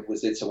Hollywood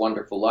was It's a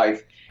Wonderful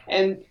Life.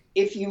 And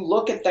if you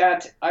look at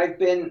that,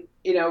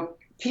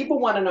 people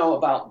want to know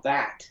about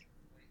that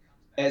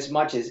as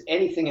much as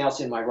anything else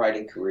in my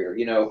writing career.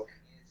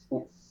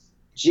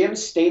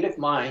 Jim's state of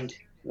mind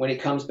when he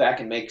comes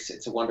back and makes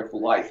It's a Wonderful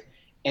Life.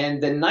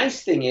 And the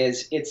nice thing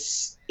is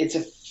it's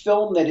a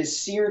film that is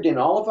seared in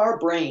all of our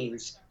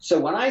brains. So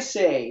when I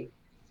say,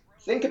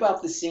 think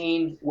about the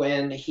scene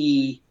when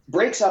he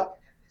breaks up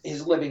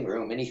his living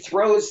room and he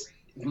throws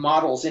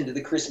models into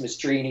the Christmas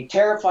tree and he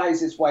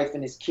terrifies his wife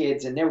and his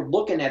kids and they're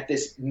looking at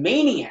this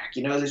maniac,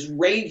 this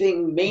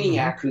raving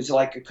maniac who's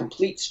like a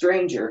complete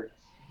stranger.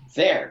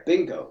 There,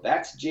 bingo,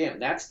 that's Jim.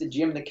 That's the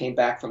Jim that came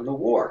back from the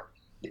war,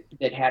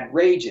 that had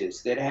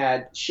rages, that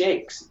had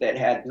shakes, that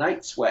had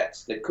night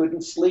sweats, that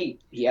couldn't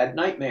sleep. He had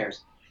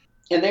nightmares.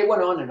 And they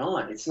went on and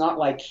on. It's not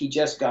like he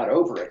just got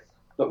over it.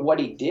 But what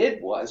he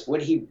did was,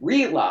 what he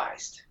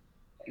realized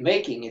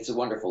making It's a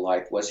Wonderful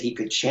Life was he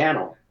could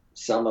channel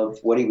some of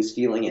what he was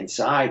feeling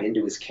inside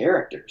into his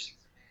characters,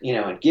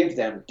 and give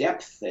them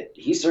depth that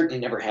he certainly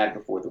never had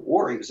before the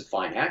war. He was a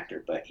fine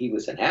actor, but he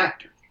was an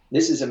actor.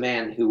 This is a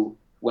man who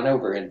went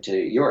over into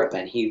Europe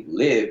and he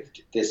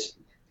lived this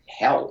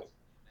hell,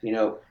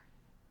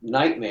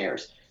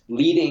 nightmares,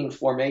 leading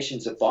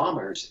formations of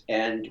bombers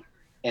and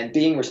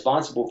being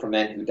responsible for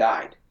men who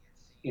died.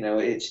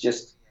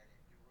 It's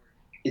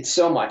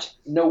so much.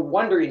 No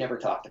wonder he never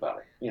talked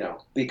about it,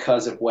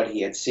 because of what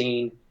he had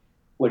seen,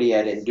 what he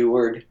had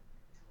endured.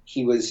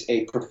 He was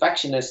a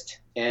perfectionist,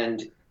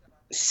 and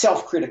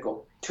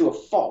self-critical to a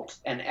fault,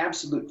 an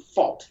absolute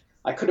fault.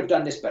 I could have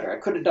done this better. I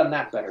could have done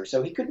that better.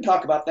 So he couldn't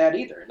talk about that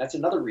either. And that's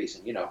another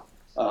reason, he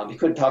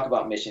couldn't talk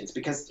about missions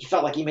because he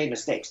felt like he made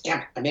mistakes. Damn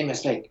it, I made a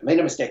mistake. I made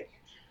a mistake.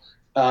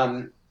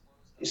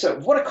 So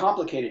what a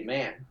complicated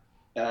man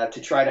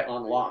to try to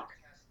unlock.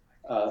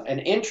 An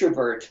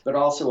introvert, but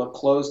also a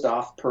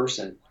closed-off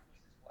person.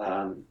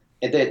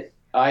 That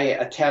I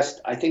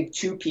attest, I think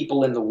 2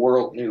 people in the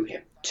world knew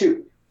him.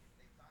 2.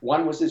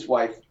 One was his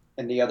wife,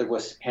 and the other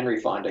was Henry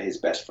Fonda, his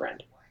best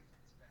friend.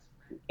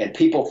 And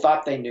people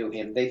thought they knew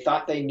him. They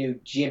thought they knew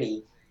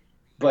Jimmy,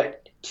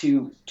 but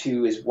to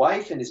his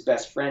wife and his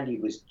best friend, he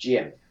was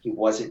Jim. He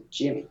wasn't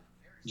Jimmy.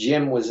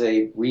 Jim was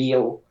a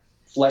real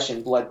flesh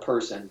and blood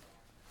person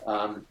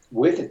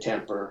with a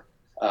temper,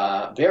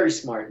 very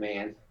smart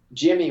man.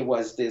 Jimmy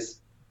was this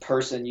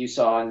person you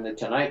saw on the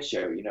Tonight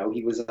Show.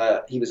 He was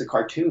a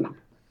cartoon.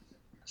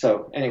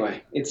 So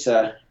anyway, it's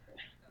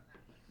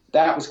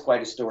that was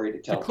quite a story to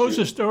tell.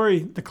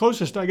 The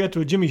closest I got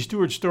to a Jimmy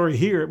Stewart story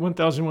here at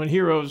 1001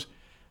 Heroes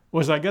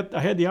was I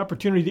had the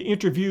opportunity to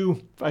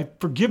interview,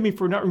 forgive me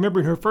for not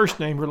remembering her first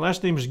name, her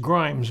last name is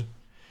Grimes,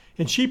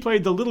 and she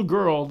played the little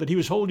girl that he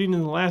was holding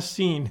in the last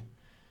scene.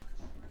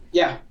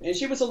 Yeah, and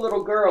she was a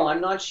little girl.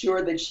 I'm not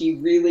sure that she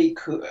really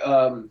could.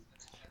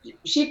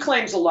 She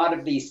claims a lot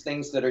of these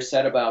things that are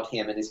said about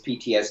him and his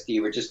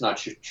PTSD were just not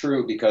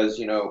true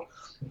because,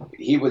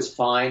 he was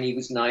fine, he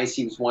was nice,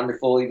 he was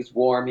wonderful, he was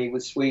warm, he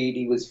was sweet,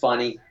 he was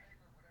funny.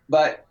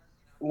 But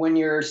when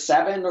you're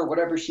 7 or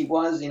whatever she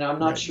was, I'm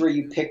not sure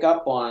you pick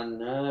up on,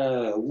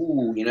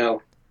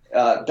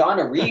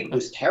 Donna Reed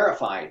was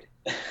terrified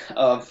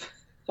of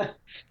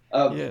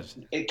yes.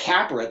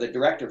 Capra, the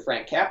director,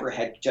 Frank Capra,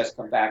 had just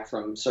come back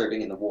from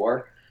serving in the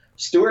war.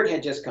 Stewart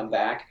had just come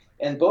back,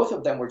 and both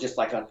of them were just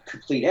like on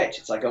complete edge.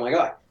 It's like, oh my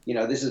God,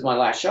 this is my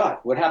last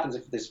shot. What happens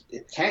if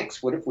it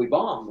tanks? What if we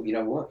bomb?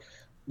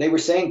 They were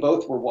saying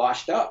both were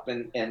washed up,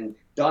 and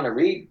Donna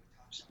Reed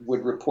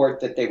would report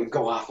that they would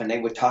go off and they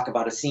would talk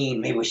about a scene.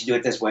 Maybe we should do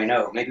it this way.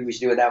 No, maybe we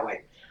should do it that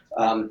way.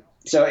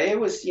 So it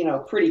was,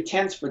 pretty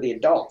tense for the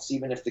adults,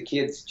 even if the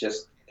kids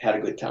just had a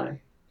good time.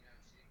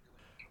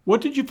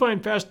 What did you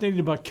find fascinating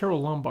about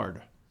Carole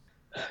Lombard?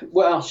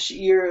 Well,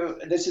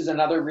 this is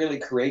another really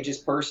courageous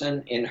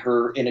person in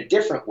a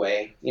different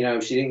way.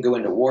 She didn't go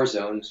into war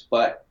zones,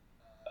 but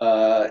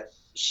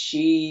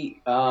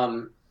she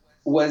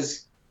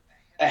was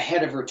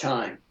ahead of her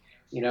time.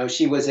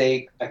 She was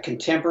a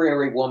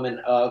contemporary woman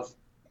of,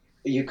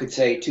 you could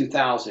say,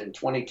 2000,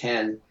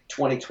 2010,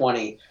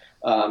 2020,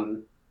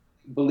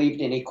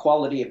 believed in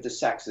equality of the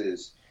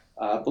sexes,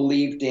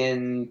 believed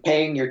in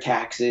paying your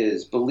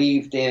taxes,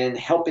 believed in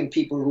helping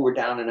people who were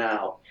down and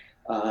out,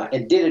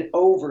 and did it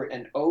over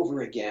and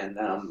over again.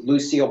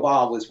 Lucille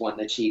Ball was one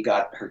that she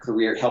helped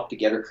to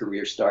get her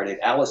career started.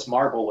 Alice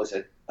Marble was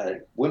a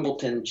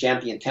Wimbledon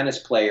champion tennis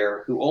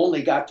player who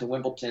only got to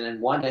Wimbledon and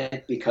won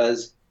it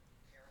because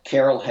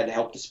Carole had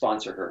helped to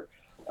sponsor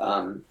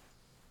her.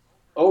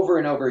 Over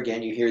and over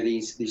again, you hear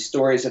these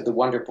stories of the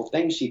wonderful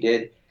things she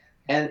did,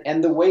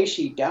 and the way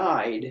she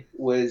died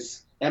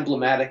was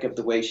emblematic of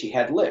the way she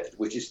had lived,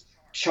 which is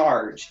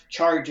charge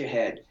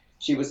ahead.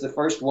 She was the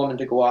first woman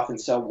to go off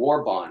and sell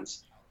war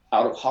bonds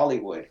out of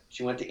Hollywood.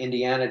 She went to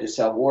Indiana to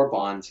sell war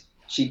bonds.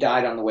 She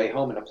died on the way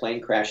home in a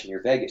plane crash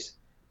near Vegas.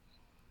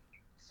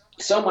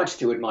 So much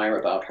to admire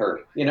about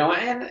her, and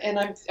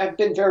I've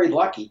been very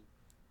lucky.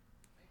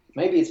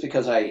 Maybe it's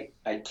because I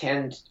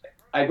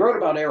wrote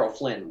about Errol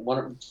Flynn. One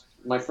of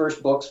my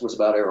first books was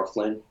about Errol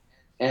Flynn,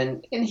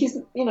 and he's,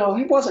 he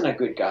wasn't a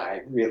good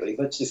guy, really.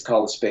 Let's just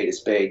call a spade a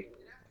spade.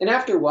 And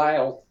after a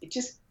while,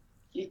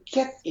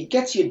 it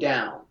gets you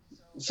down.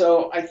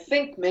 So I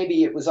think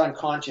maybe it was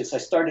unconscious. I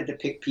started to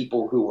pick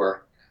people who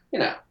were,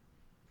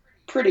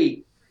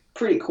 pretty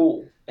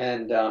cool.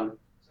 And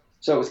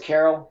so it was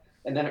Carole,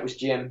 and then it was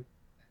Jim,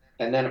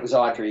 and then it was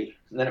Audrey,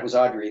 and then it was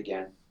Audrey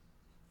again.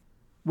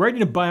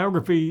 Writing a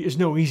biography is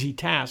no easy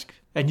task,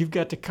 and you've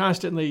got to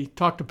constantly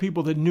talk to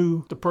people that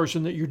knew the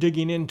person that you're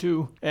digging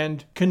into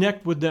and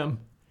connect with them.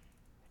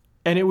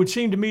 And it would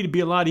seem to me to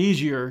be a lot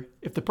easier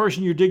if the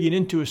person you're digging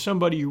into is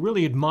somebody you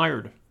really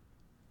admired,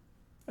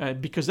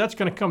 because that's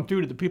going to come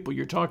through to the people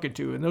you're talking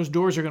to, and those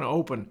doors are going to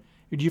open.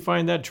 Did you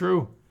find that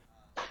true?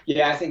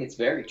 Yeah, I think it's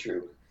very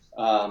true.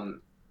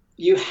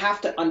 You have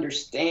to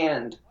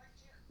understand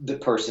the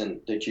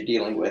person that you're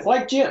dealing with,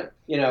 like Jim.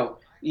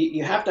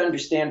 You have to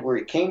understand where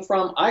he came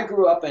from. I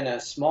grew up in a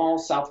small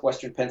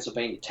southwestern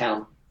Pennsylvania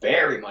town,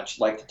 very much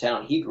like the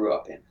town he grew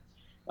up in.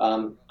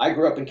 I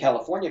grew up in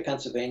California,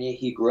 Pennsylvania.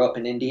 He grew up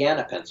in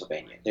Indiana,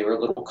 Pennsylvania. They were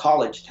little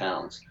college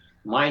towns,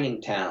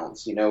 mining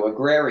towns,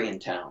 agrarian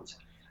towns.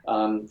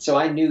 So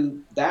I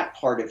knew that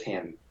part of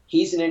him.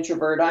 He's an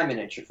introvert. I'm an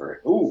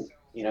introvert.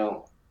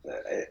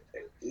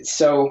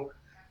 So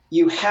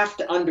you have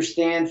to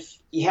understand.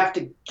 You have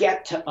to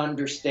get to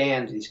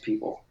understand these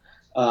people.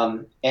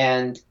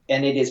 And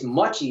it is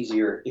much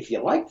easier if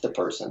you like the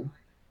person.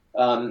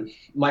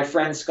 My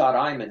friend Scott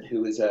Iman,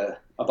 who is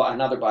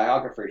another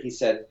biographer, he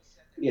said,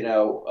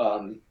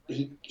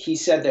 he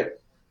said that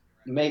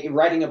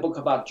writing a book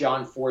about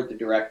John Ford, the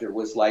director,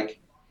 was like,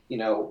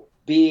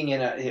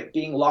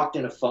 being locked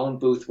in a phone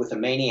booth with a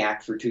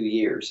maniac for 2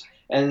 years.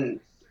 And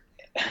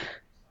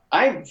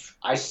I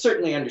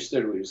certainly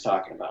understood what he was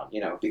talking about,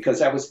 because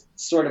that was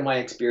sort of my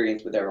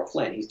experience with Errol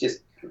Flynn. He's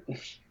just,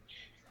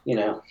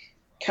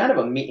 kind of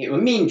a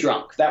mean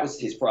drunk. That was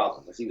his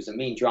problem, was he was a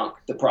mean drunk.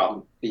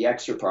 The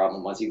extra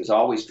problem was he was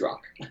always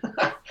drunk.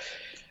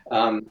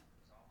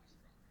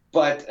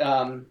 But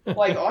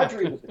like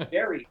Audrey was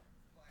very.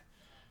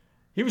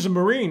 He was a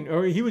Marine,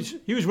 or he was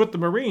with the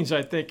Marines,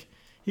 I think.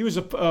 He was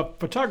a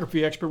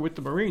photography expert with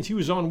the Marines. He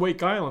was on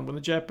Wake Island when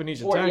the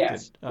Japanese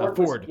attacked it.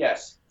 Ford.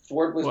 Yes,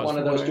 Ford was one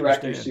of those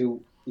directors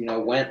who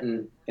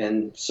went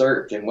and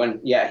served, and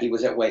he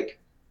was at Wake.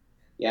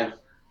 Yeah.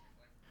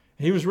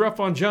 He was rough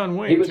on John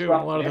Wayne too in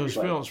a lot of those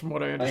films, from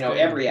what I understand. I know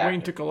every actor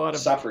Wayne took a lot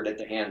of suffered at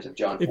the hands of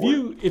John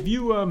Ford.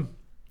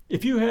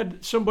 If you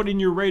had somebody in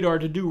your radar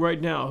to do right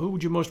now, who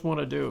would you most want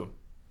to do?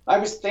 I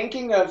was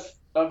thinking of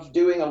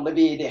doing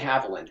Olivier de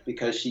Havilland,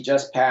 because she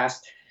just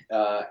passed,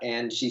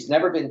 and she's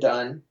never been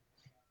done,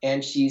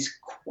 and she's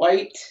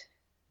quite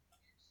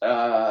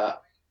a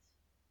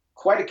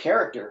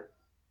character,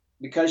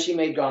 because she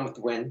made Gone with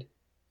the Wind,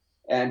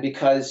 and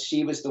because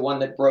she was the one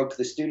that broke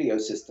the studio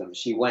system.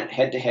 She went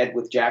head to head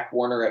with Jack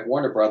Warner at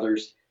Warner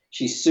Brothers.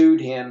 She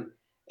sued him,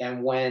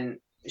 and when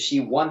she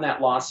won that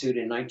lawsuit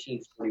in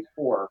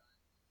 1944,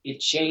 it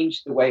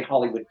changed the way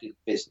Hollywood did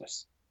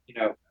business.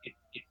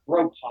 It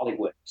broke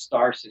Hollywood,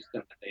 star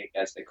system,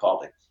 as they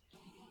called it.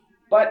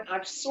 But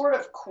I've sort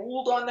of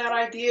cooled on that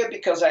idea,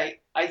 because I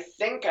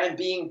think I'm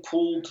being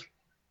pulled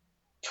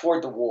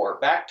toward the war,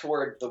 back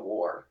toward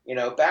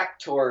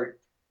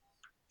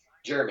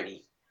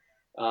Germany,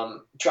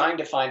 trying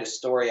to find a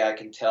story I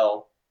can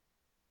tell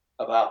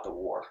about the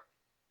war.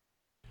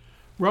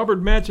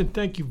 Robert Matzen,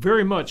 thank you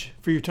very much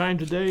for your time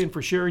today and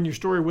for sharing your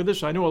story with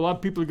us. I know a lot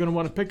of people are going to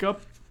want to pick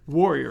up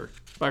Warrior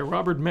by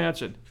Robert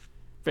Matzen.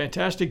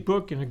 Fantastic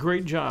book and a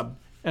great job,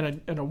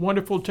 and a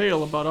wonderful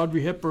tale about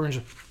Audrey Hepburn's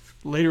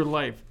later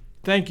life.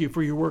 Thank you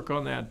for your work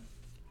on that.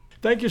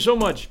 Thank you so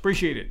much.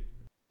 Appreciate it.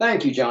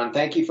 Thank you, John.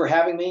 Thank you for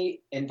having me.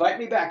 Invite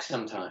me back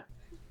sometime.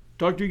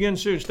 Talk to you again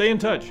soon. Stay in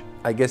touch.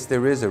 I guess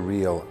there is a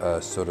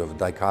real sort of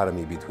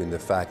dichotomy between the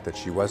fact that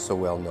she was so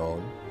well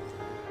known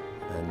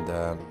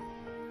and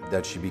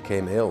that she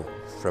became ill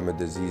from a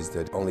disease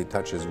that only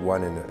touches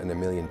 1 in a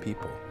million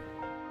people.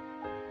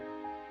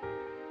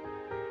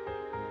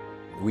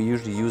 We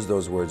usually use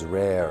those words,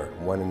 rare,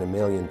 1 in a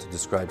million, to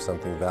describe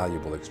something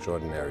valuable,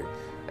 extraordinary,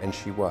 and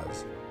she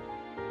was.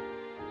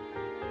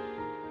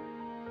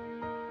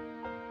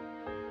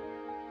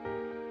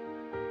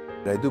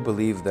 I do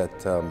believe that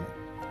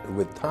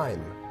with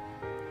time,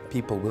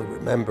 people will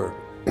remember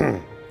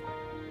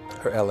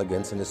her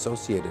elegance and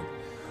associate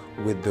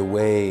it with the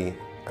way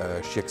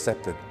she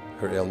accepted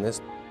her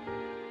illness.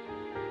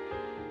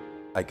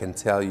 I can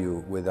tell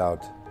you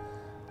without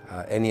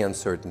any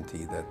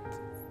uncertainty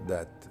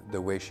that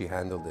the way she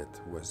handled it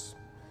was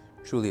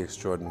truly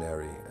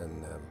extraordinary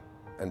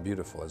and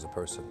beautiful as a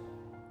person.